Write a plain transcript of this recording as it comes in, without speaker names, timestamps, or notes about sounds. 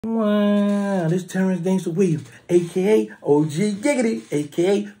Wow, this Terrence Gangsta Williams, a.k.a. OG Giggity,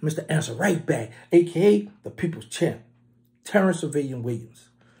 a.k.a. Mr. Answer Right Back, a.k.a. the People's Champ, Terrence Civilian Williams.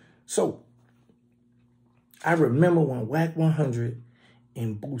 So, I remember when Wack 100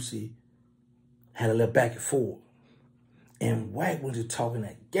 and Boosie had a little back and forth. And Wack was just talking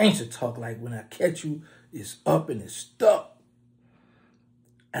that gangster talk, like when I catch you, it's up and it's stuck.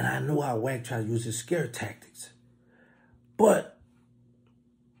 And I know how Wack tried to use his scare tactics. But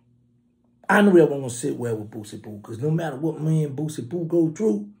I knew that wasn't going to sit well with Boosie Boo, because no matter what me and Boosie Boo go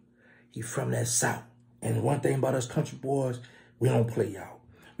through, he from that South. And one thing about us country boys, we don't play, y'all.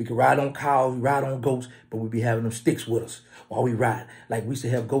 We can ride on cows, we ride on goats, but we be having them sticks with us while we ride. Like we used to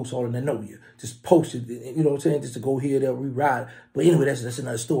have goats all in the know you. Just posted, you know what I'm saying, just to go here, there, we ride. But anyway, that's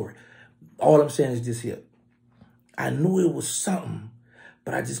another story. All I'm saying is this here. I knew it was something,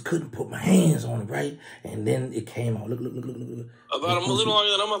 but I just couldn't put my hands on it, right? And then it came out. Look. About a little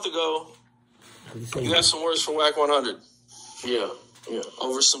longer than a month ago, you got some words from Wack 100. Yeah.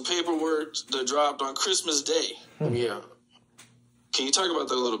 Over some paperwork that dropped on Christmas Day. Yeah. Can you talk about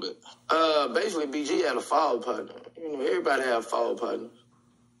that a little bit? Basically, BG had a fall partner. You know, everybody have fall partners.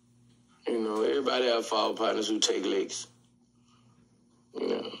 You know, everybody have fall partners who take licks.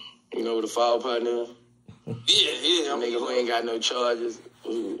 You know what a fall partner is? Yeah. Nigga who ain't got no charges,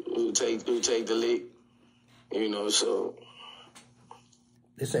 who take the lick. You know, so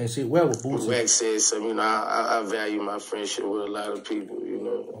this ain't shit well with Boosie. Wack said something, you know, I value my friendship with a lot of people, you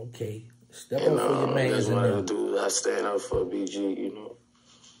know. Okay. Step up for your man. That's what I do. I stand up for BG, you know.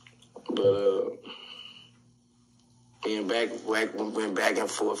 But Wack went back and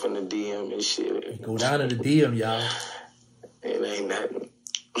forth in the DM and shit. Go down to the DM, y'all. It ain't nothing.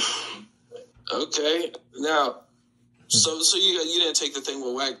 Okay. Now, so you didn't take the thing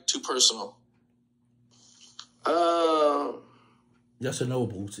with Wack too personal? Yes or no,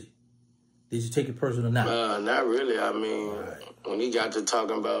 Boosie? Did you take it personal or not? Not really. I mean, when he got to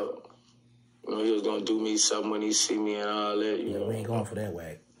talking about, you know, he was gonna do me something when he see me and all that, you know. We ain't going for that,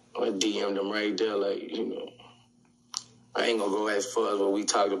 Wack. I DM'd him right there, like, you know. I ain't gonna go as far as what we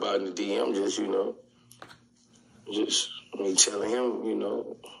talked about in the DM, just, you know. Just me telling him, you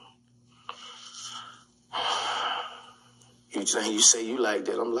know. You say you like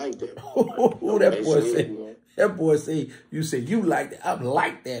that, I'm like that. That boy said. You know. That boy say, you said you like that, I'm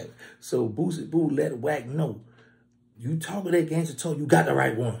like that. So Boosie Boo let Wack know. You talking that gangster talk, you got the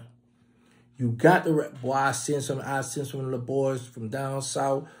right one. You got the right, boy, I sent some of the little boys from down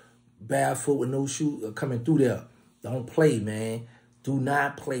south, barefoot with no shoes, coming through there. Don't play, man. Do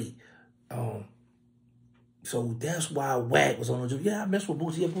not play. So that's why Wack was on the job. Yeah, I mess with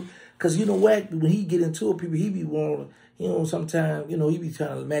Boosie. Because, you know, Wack, when he get into it, people, he be wanting, you know, sometimes, you know, he be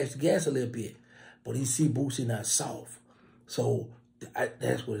trying to match the gas a little bit. But he see Boosie not soft. So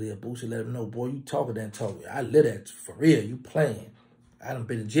that's what it is. Boosie let him know, boy, you talking that talk. I live that for real. You playing. I done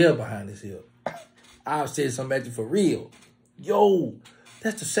been in jail behind this here. I've said something at you for real. Yo,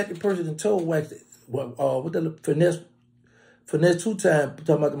 that's the second person that told Wack that, what the finesse 2 times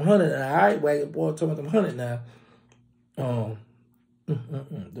talking about them 100. All right, Wack, boy, talking about them 100 now. Them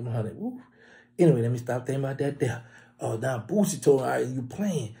 100. Woo. Anyway, let me stop thinking about that there. Now Boosie told him, all right, you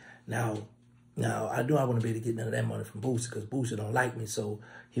playing. Now, I knew I wouldn't be able to get none of that money from Boosie because Boosie don't like me, so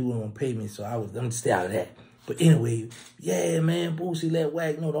he wouldn't want to pay me, so I'm going to stay out of that. But anyway, yeah, man, Boosie let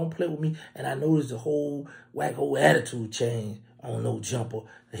Wack know, don't play with me. And I noticed the whole Wack whole attitude changed on No Jumper.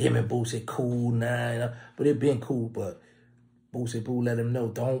 Him and Boosie cool now, you know, but it been cool, but Boosie Boo let him know,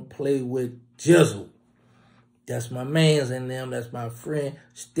 don't play with Jizzle. That's my mans in them, that's my friend.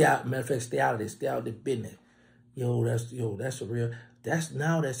 Stay out, matter of fact, stay out of this, stay out of the business. That's a real, I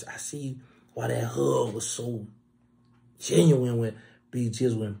see why that hug was so genuine when B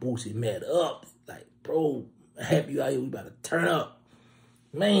Jizzle and Boosie met up. Like, bro, I'm happy you out here. We about to turn up.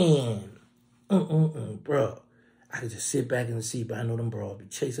 Man. Bro. I could just sit back in the seat, but I know them bro. Be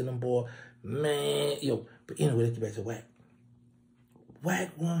chasing them boy. Man. Yo. But anyway, let's get back to Wack. Wack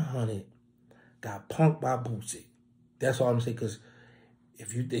 100 got punked by Boosie. That's all I'm saying. Because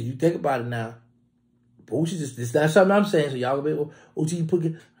if you think about it now, Boosie just, this is not something I'm saying. So y'all gonna be, OG, put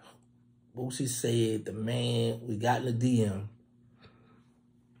it. Boosie said, the man, we got in the DM.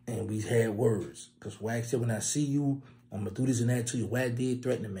 And we had words. Because Wack said, when I see you, I'm going to do this and that to you. Wack did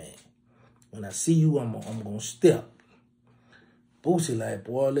threaten the man. When I see you, I'm going to step. Boosie like,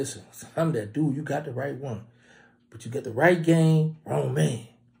 boy, listen, I'm that dude. You got the right one. But you got the right game, wrong man.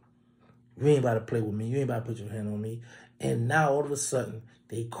 You ain't about to play with me. You ain't about to put your hand on me. And now, all of a sudden,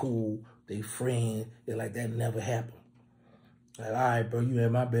 they cool, they friends. They're like, that never happened. Like, all right, bro, you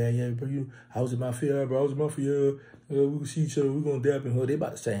had my bad. Yeah, bro, I was in Mafia, bro. I was in Mafia. We can see each other. We're going to dap in her. They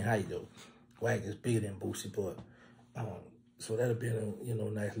about the same height, though. Wack is bigger than Boosie, but so that'll be a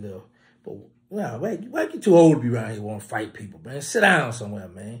nice little. But nah, Wack, you too old to be around here want to fight people, man. Sit down somewhere,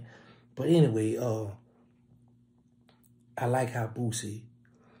 man. But anyway, I like how Boosie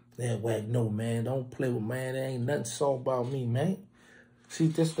let Wack know, man. Don't play with man. There ain't nothing soft about me, man. See,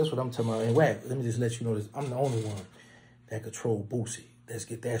 that's what I'm talking about. And Wack, let me just let you know this. I'm the only one that control Boosie. Let's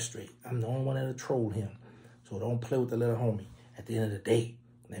get that straight. I'm the only one that'll troll him. So don't play with the little homie. At the end of the day,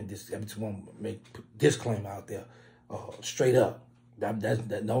 and I just want to make a disclaimer out there, straight up.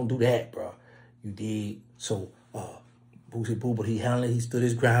 Don't do that, bro. You did. So Boosie Boo, but he handled it. He stood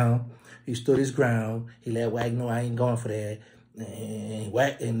his ground. He let Wack know I ain't going for that. And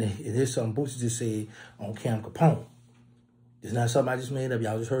Wack, and here's something Boosie just said on Cam Capone. It's not something I just made up.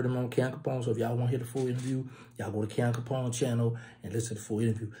 Y'all just heard him on Cam Capone. So if y'all want to hear the full interview, y'all go to Cam Capone channel and listen to the full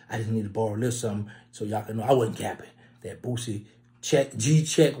interview. I just need to borrow a little something so y'all can know I wasn't capping. That Boosie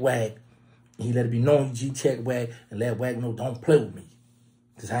G-check Wack. He let it be known he G-check Wack and let Wack know don't play with me.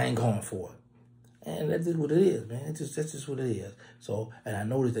 Because I ain't going for it. And that's just what it is, man. That's just what it is. So, and I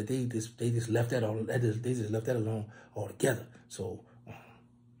noticed that they just left that on. They just left that alone altogether. So,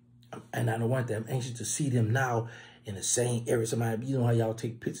 and I know one thing, I'm anxious to see them now in the same area. Somebody, you know how y'all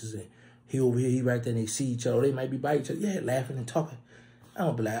take pictures and he over here, he right there, and they see each other. They might be by each other, yeah, laughing and talking. I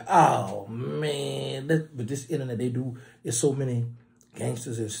don't be like, oh man. But this internet, it's so many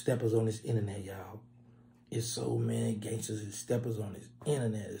gangsters and steppers on this internet, y'all. It's so many gangsters and steppers on this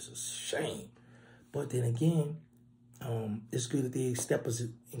internet. It's a shame. But then again, it's good that they steppers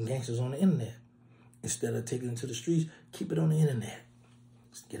and gangsters on the internet. Instead of taking it to the streets, keep it on the internet.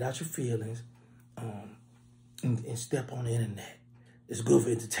 Just get out your feelings and step on the internet. It's good for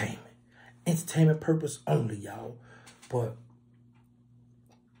entertainment. Entertainment purpose only, y'all. But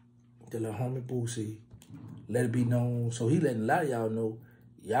the little homie Boosie, let it be known. So he letting a lot of y'all know,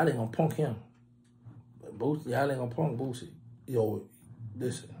 y'all ain't gonna punk him. But Boosie, y'all ain't gonna punk Boosie. Yo,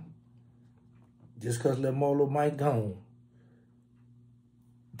 listen. Just because Lil Molo Mike gone,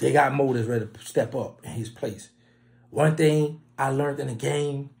 they got more that's ready to step up in his place. One thing I learned in the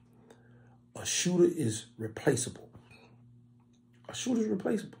game, a shooter is replaceable. A shooter is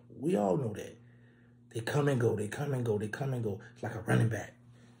replaceable. We all know that. They come and go, they come and go, they come and go. It's like a running back.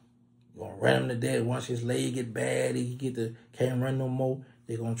 You're going to run him to death. Once his leg get bad, can't run no more,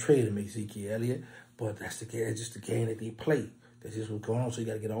 they're going to trade him, Ezekiel Elliott. But that's just the game that they play. That's just what's going on. So you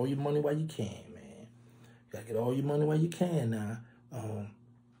got to get all your money while you can, man. You got to get all your money while you can now.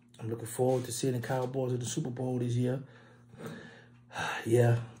 I'm looking forward to seeing the Cowboys at the Super Bowl this year.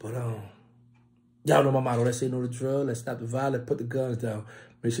 Yeah, but y'all know my motto. Let's say no to drugs. Let's stop the violence. Put the guns down.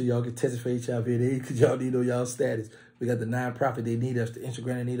 Make sure y'all get tested for HIV and AIDS because y'all need to know y'all status. We got the non-profit. They need us. The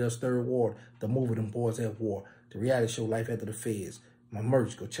Instagram, they need us. Third Ward. The movie, them boys at war. The reality show, Life After the Feds. My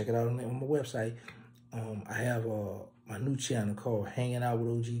merch. Go check it out on my website. I have my new channel called Hanging Out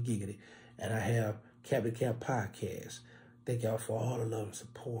with OG Giggity. And I have Captain Cap Podcast. Thank y'all for all the love and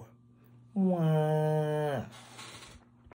support. Mwah.